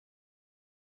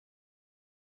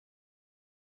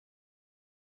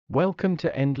Welcome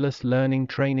to Endless Learning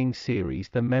Training Series,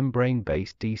 the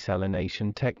membrane-based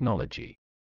desalination technology.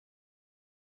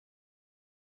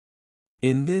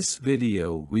 In this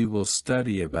video we will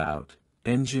study about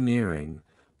engineering,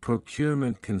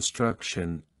 procurement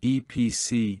construction,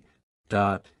 EPC,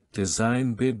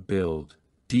 design bid build,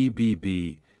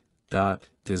 DBB,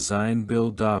 design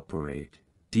build operate,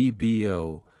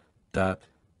 DBO,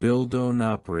 build own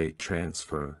operate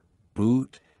transfer,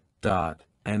 boot,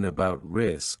 and about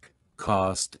risk,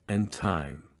 cost and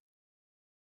time.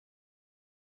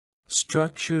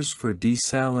 Structures for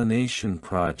desalination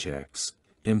projects.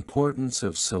 Importance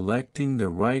of selecting the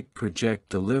right project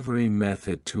delivery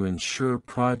method to ensure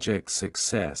project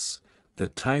success. The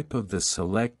type of the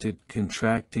selected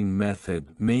contracting method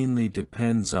mainly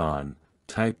depends on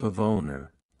type of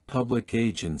owner, public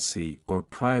agency or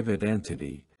private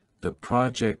entity, the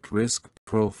project risk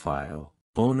profile,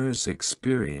 owner's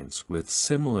experience with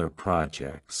similar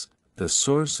projects, the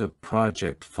source of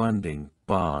project funding,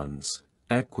 bonds,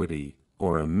 equity,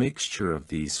 or a mixture of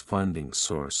these funding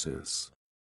sources.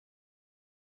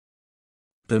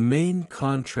 The main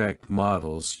contract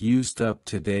models used up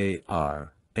today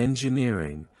are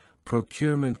engineering,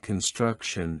 procurement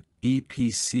construction,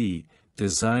 EPC,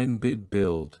 design bid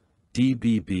build,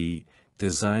 DBB,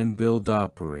 design build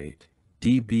operate,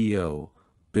 DBO,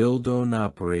 build own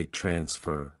operate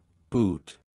transfer,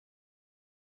 boot.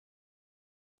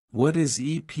 What is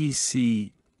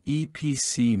EPC?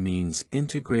 EPC means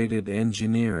integrated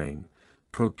engineering,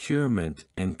 procurement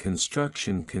and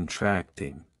construction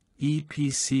contracting.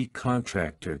 EPC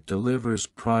contractor delivers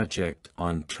project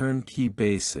on turnkey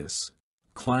basis.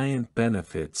 Client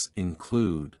benefits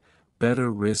include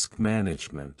better risk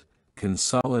management,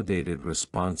 consolidated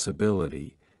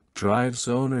responsibility, drives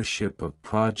ownership of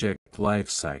project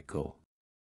lifecycle.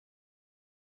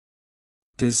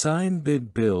 Design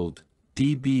bid build,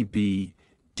 DBB,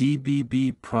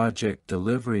 DBB project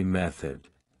delivery method.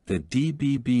 The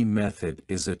DBB method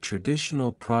is a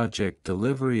traditional project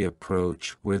delivery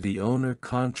approach where the owner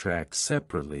contracts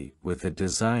separately with a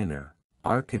designer,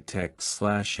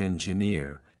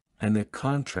 architect/engineer, and a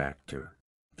contractor.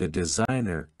 The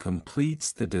designer completes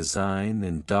the design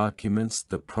and documents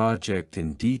the project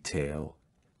in detail,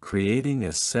 creating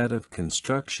a set of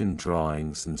construction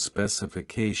drawings and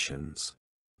specifications.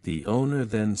 The owner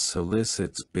then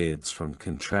solicits bids from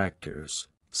contractors,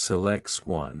 selects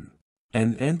one,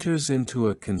 and enters into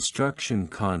a construction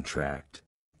contract.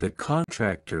 The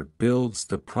contractor builds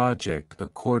the project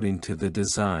according to the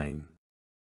design.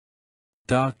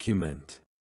 Document.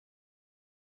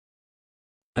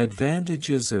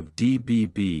 Advantages of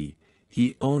DBB.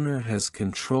 The owner has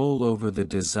control over the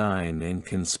design and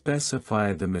can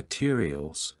specify the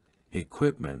materials,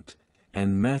 equipment,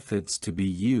 and methods to be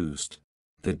used.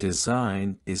 The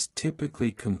design is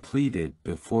typically completed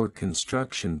before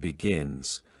construction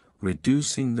begins,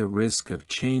 reducing the risk of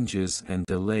changes and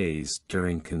delays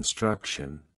during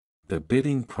construction. The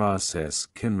bidding process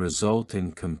can result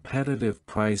in competitive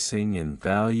pricing and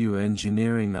value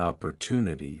engineering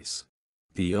opportunities.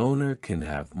 The owner can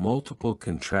have multiple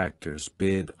contractors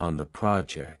bid on the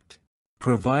project,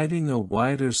 providing a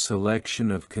wider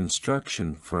selection of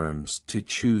construction firms to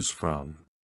choose from.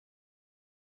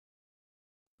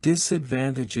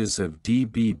 Disadvantages of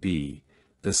DBB.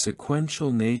 The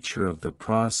sequential nature of the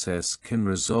process can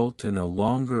result in a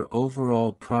longer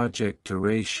overall project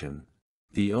duration.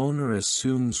 The owner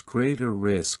assumes greater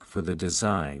risk for the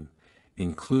design,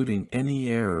 including any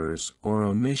errors or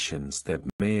omissions that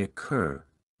may occur.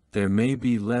 There may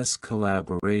be less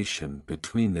collaboration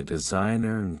between the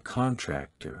designer and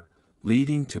contractor,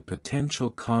 leading to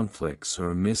potential conflicts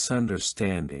or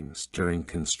misunderstandings during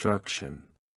construction.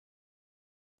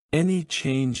 Any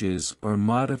changes or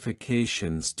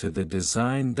modifications to the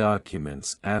design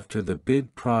documents after the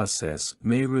bid process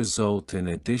may result in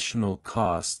additional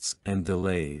costs and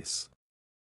delays.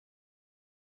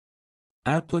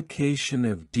 Application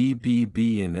of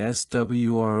DBB in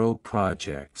SWRO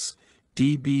projects.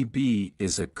 DBB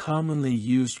is a commonly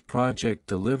used project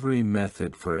delivery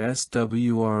method for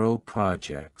SWRO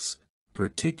projects,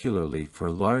 particularly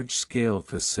for large-scale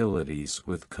facilities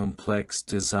with complex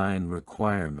design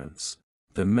requirements.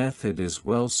 The method is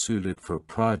well suited for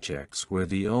projects where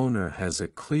the owner has a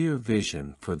clear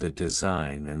vision for the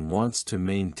design and wants to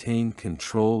maintain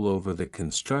control over the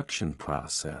construction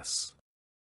process.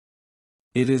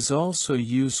 It is also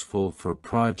useful for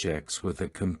projects with a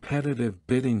competitive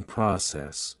bidding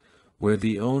process, where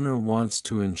the owner wants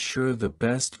to ensure the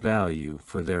best value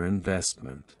for their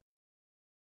investment.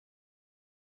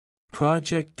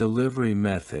 Project delivery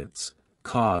methods.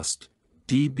 Cost.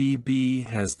 DBB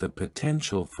has the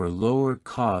potential for lower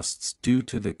costs due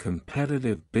to the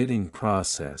competitive bidding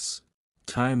process.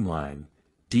 Timeline: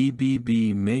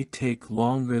 DBB may take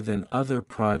longer than other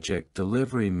project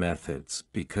delivery methods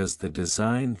because the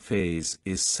design phase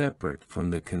is separate from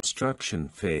the construction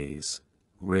phase.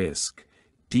 Risk: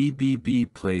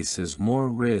 DBB places more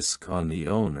risk on the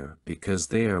owner because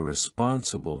they are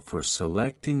responsible for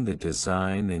selecting the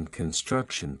design and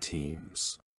construction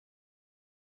teams.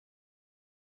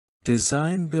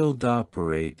 Design Build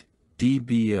Operate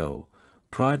 (DBO)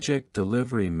 project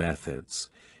delivery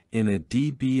methods. In a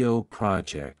DBO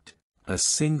project, a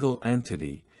single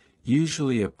entity,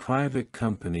 usually a private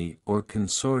company or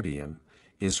consortium,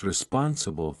 is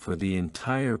responsible for the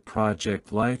entire project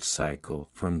lifecycle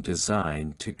from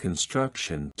design to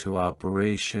construction to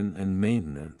operation and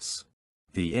maintenance.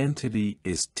 The entity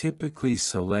is typically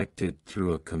selected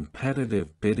through a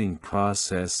competitive bidding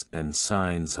process and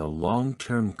signs a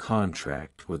long-term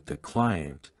contract with the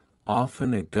client,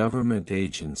 often a government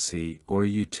agency or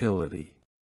utility.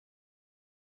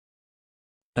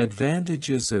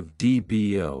 Advantages of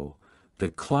DBO: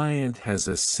 the client has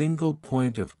a single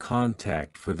point of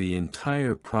contact for the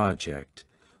entire project,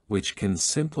 which can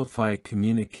simplify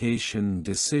communication and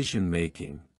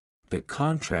decision-making. The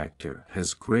contractor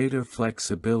has greater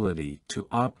flexibility to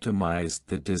optimize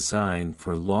the design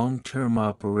for long-term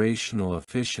operational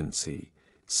efficiency,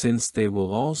 since they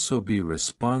will also be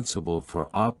responsible for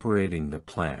operating the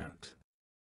plant.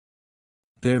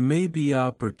 There may be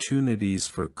opportunities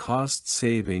for cost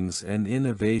savings and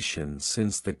innovation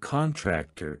since the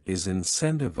contractor is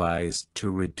incentivized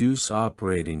to reduce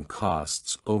operating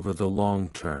costs over the long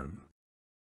term.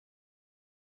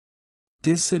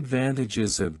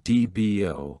 Disadvantages of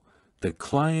DBO: the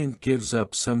client gives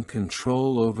up some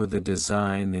control over the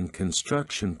design and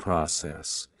construction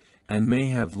process, and may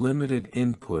have limited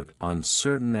input on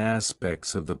certain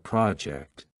aspects of the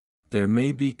project. There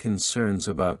may be concerns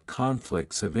about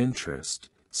conflicts of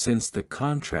interest, since the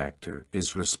contractor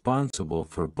is responsible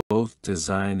for both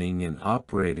designing and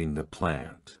operating the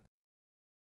plant.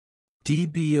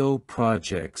 DBO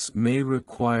projects may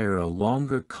require a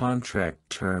longer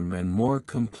contract term and more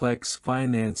complex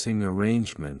financing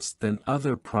arrangements than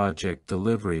other project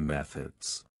delivery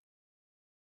methods.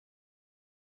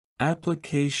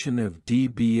 Application of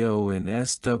DBO in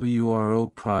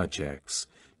SWRO projects.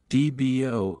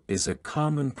 DBO is a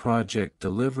common project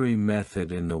delivery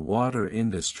method in the water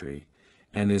industry,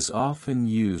 and is often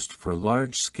used for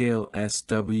large-scale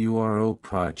SWRO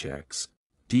projects.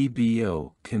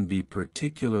 DBO can be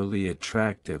particularly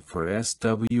attractive for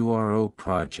SWRO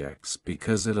projects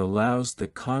because it allows the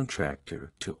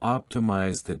contractor to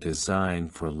optimize the design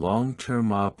for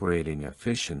long-term operating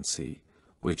efficiency,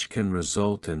 which can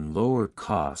result in lower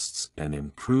costs and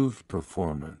improved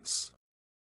performance.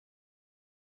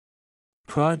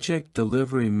 Project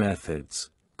delivery methods.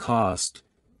 Cost.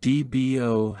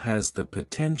 DBO has the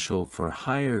potential for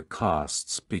higher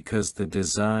costs because the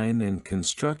design and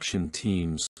construction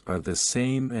teams are the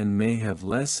same and may have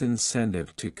less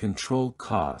incentive to control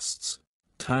costs.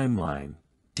 Timeline.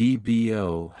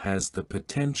 DBO has the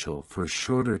potential for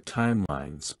shorter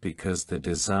timelines because the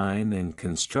design and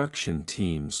construction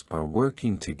teams are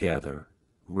working together.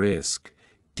 Risk.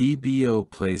 DBO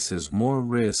places more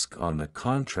risk on the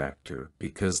contractor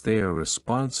because they are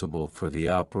responsible for the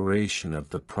operation of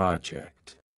the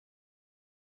project.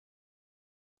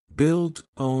 Build,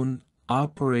 Own,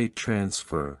 Operate,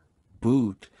 Transfer,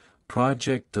 BOOT,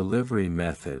 Project Delivery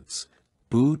Methods.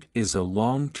 BOOT is a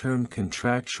long-term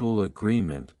contractual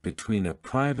agreement between a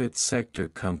private sector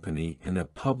company and a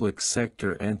public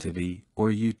sector entity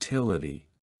or utility.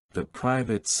 The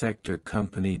private sector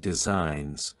company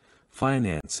designs,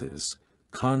 finances,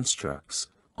 constructs,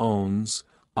 owns,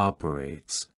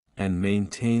 operates, and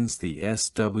maintains the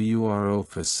SWRO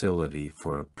facility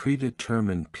for a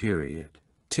predetermined period,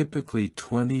 typically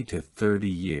 20 to 30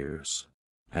 years.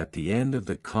 At the end of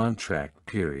the contract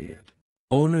period,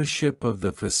 ownership of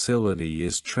the facility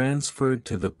is transferred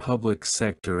to the public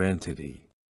sector entity.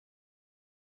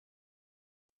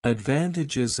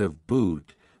 Advantages of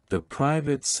BOOT. The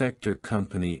private sector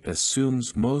company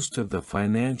assumes most of the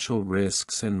financial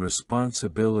risks and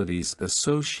responsibilities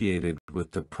associated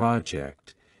with the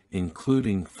project,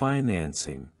 including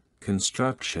financing,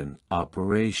 construction,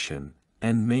 operation,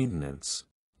 and maintenance.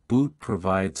 BOOT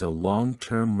provides a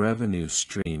long-term revenue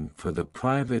stream for the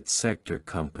private sector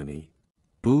company.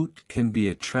 BOOT can be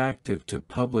attractive to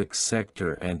public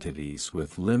sector entities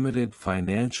with limited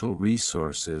financial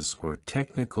resources or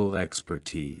technical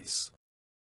expertise.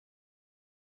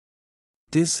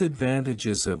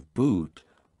 Disadvantages of BOOT.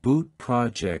 BOOT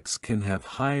projects can have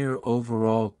higher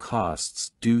overall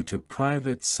costs due to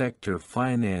private sector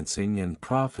financing and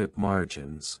profit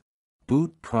margins.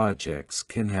 BOOT projects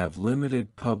can have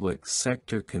limited public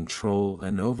sector control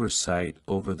and oversight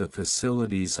over the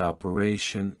facility's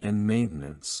operation and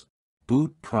maintenance.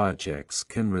 BOOT projects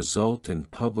can result in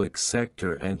public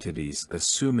sector entities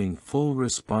assuming full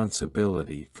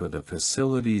responsibility for the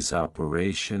facility's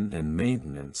operation and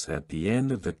maintenance at the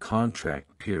end of the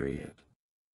contract period.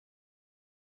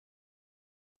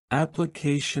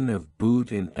 Application of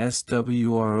BOOT in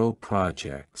SWRO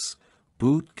projects.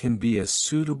 BOOT can be a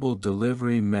suitable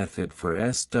delivery method for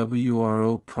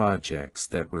SWRO projects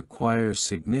that require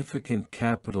significant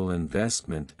capital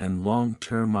investment and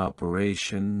long-term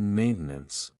operation and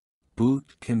maintenance.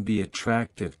 BOOT can be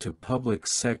attractive to public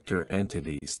sector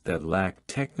entities that lack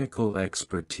technical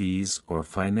expertise or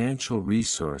financial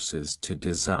resources to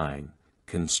design,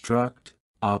 construct,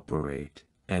 operate,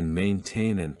 and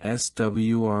maintain an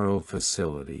SWRO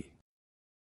facility.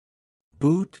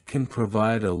 BOOT can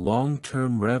provide a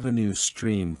long-term revenue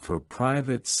stream for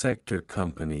private sector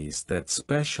companies that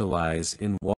specialize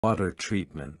in water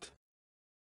treatment.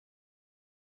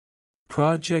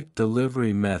 Project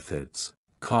delivery methods.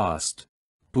 Cost.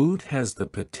 BOOT has the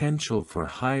potential for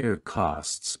higher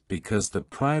costs because the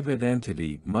private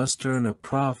entity must earn a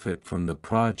profit from the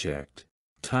project.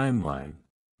 Timeline.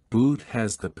 BOOT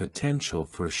has the potential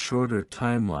for shorter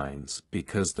timelines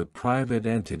because the private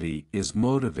entity is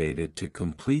motivated to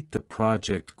complete the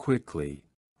project quickly.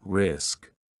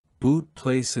 Risk. BOOT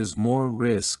places more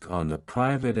risk on the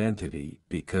private entity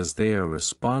because they are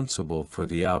responsible for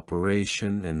the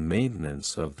operation and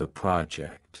maintenance of the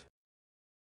project.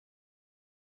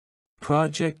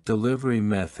 Project delivery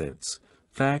methods.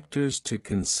 Factors to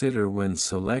consider when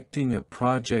selecting a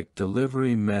project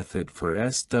delivery method for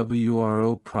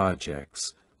SWRO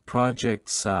projects: project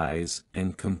size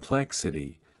and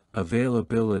complexity,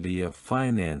 availability of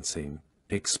financing,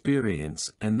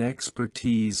 experience and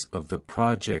expertise of the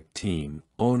project team,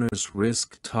 owner's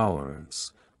risk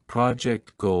tolerance,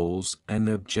 project goals and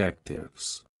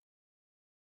objectives.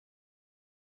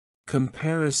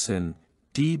 Comparison: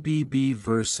 DBB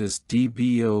versus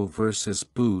DBO versus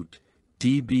BOOT.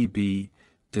 DBB,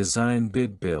 Design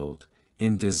Bid Build.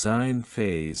 In design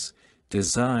phase,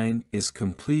 design is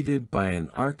completed by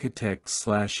an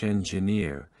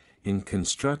architect/engineer. In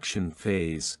construction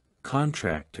phase,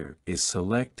 contractor is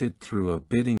selected through a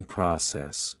bidding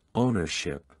process.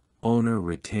 Ownership, owner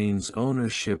retains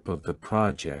ownership of the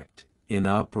project. In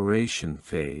operation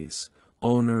phase,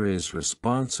 owner is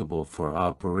responsible for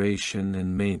operation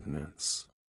and maintenance.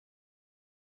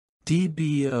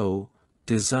 DBO,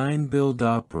 Design Build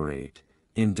Operate.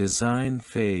 In design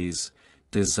phase,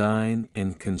 design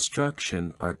and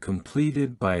construction are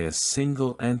completed by a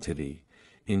single entity.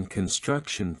 In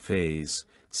construction phase,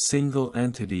 single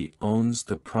entity owns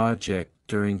the project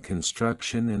during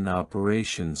construction and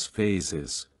operations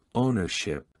phases.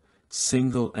 Ownership,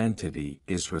 single entity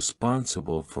is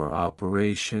responsible for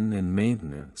operation and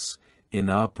maintenance. In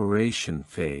operation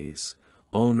phase,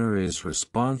 owner is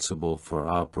responsible for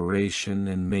operation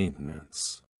and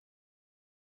maintenance.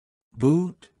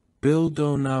 BOOT, Build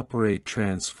Own Operate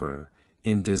Transfer.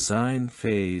 In design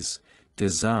phase,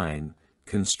 design,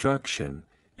 construction,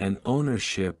 and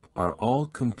ownership are all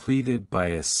completed by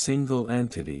a single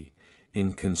entity.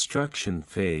 In construction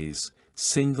phase,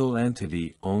 single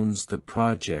entity owns the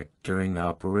project during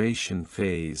operation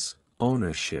phase.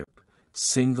 Ownership,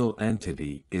 single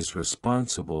entity is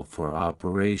responsible for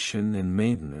operation and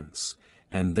maintenance,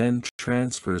 and then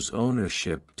transfers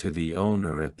ownership to the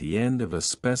owner at the end of a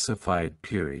specified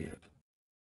period.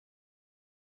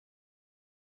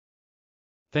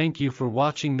 Thank you for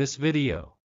watching this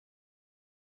video.